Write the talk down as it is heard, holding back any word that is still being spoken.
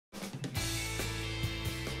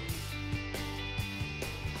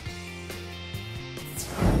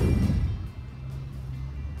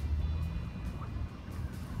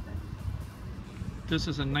This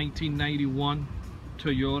is a 1991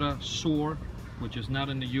 Toyota Soar, which is not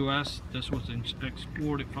in the US. This was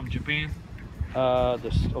exported from Japan.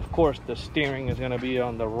 Of course, the steering is going to be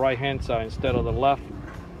on the right hand side instead of the left,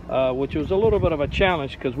 which was a little bit of a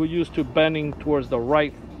challenge because we're used to bending towards the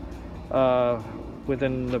right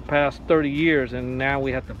within the past 30 years, and now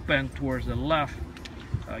we have to bend towards the left.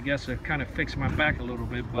 I guess it kind of fixed my back a little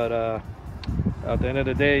bit, but at the end of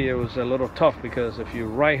the day, it was a little tough because if you're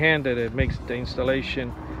right-handed, it makes the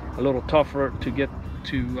installation a little tougher to get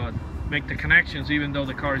to make the connections, even though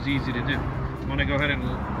the car is easy to do. I'm going to go ahead and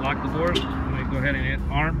lock the doors. I'm going to go ahead and hit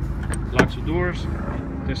arm, locks the doors,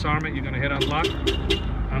 disarm it. You're going to hit unlock,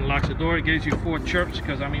 unlocks the door. It gives you 4 chirps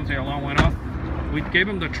because that means the alarm went off. We gave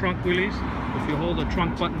him the trunk release. If you hold the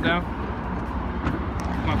trunk button down,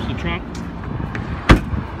 pops the trunk.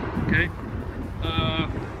 Okay.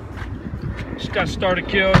 It's got starter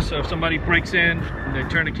kill, so if somebody breaks in, they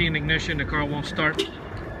turn the key in ignition, the car won't start.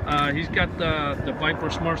 He's got the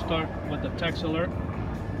Viper Smart Start with the text alert.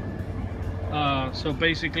 So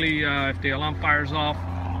basically, if the alarm fires off,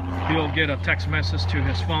 he'll get a text message to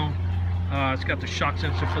his phone. It's got the shock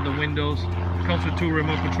sensor for the windows. It comes with 2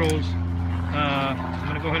 remote controls. I'm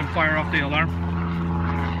going to go ahead and fire off the alarm.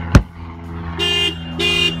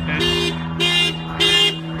 Okay.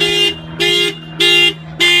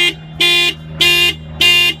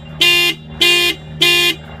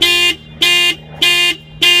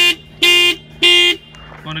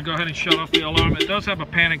 I'm going to go ahead and shut off the alarm. It does have a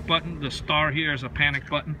panic button. The star here is a panic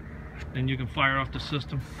button, and you can fire off the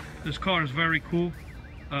system. This car is very cool.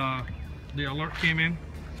 The alert came in.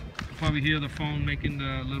 You'll probably hear the phone making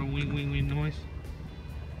the little wing wing wing noise.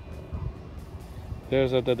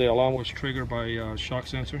 There's that the alarm was triggered by shock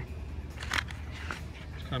sensor.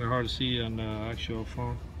 It's kind of hard to see on the actual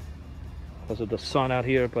phone because of the sun out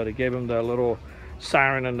here, but it gave him the little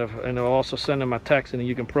siren, and it'll also send him a text, and then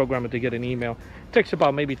you can program it to get an email. It takes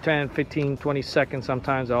about maybe 10, 15, 20 seconds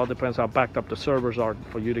sometimes. It all depends how backed up the servers are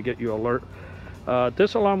for you to get your alert.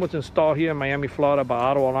 This alarm was installed here in Miami, Florida by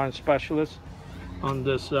Auto Alarm Specialists on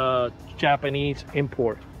this Japanese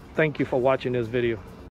import. Thank you for watching this video.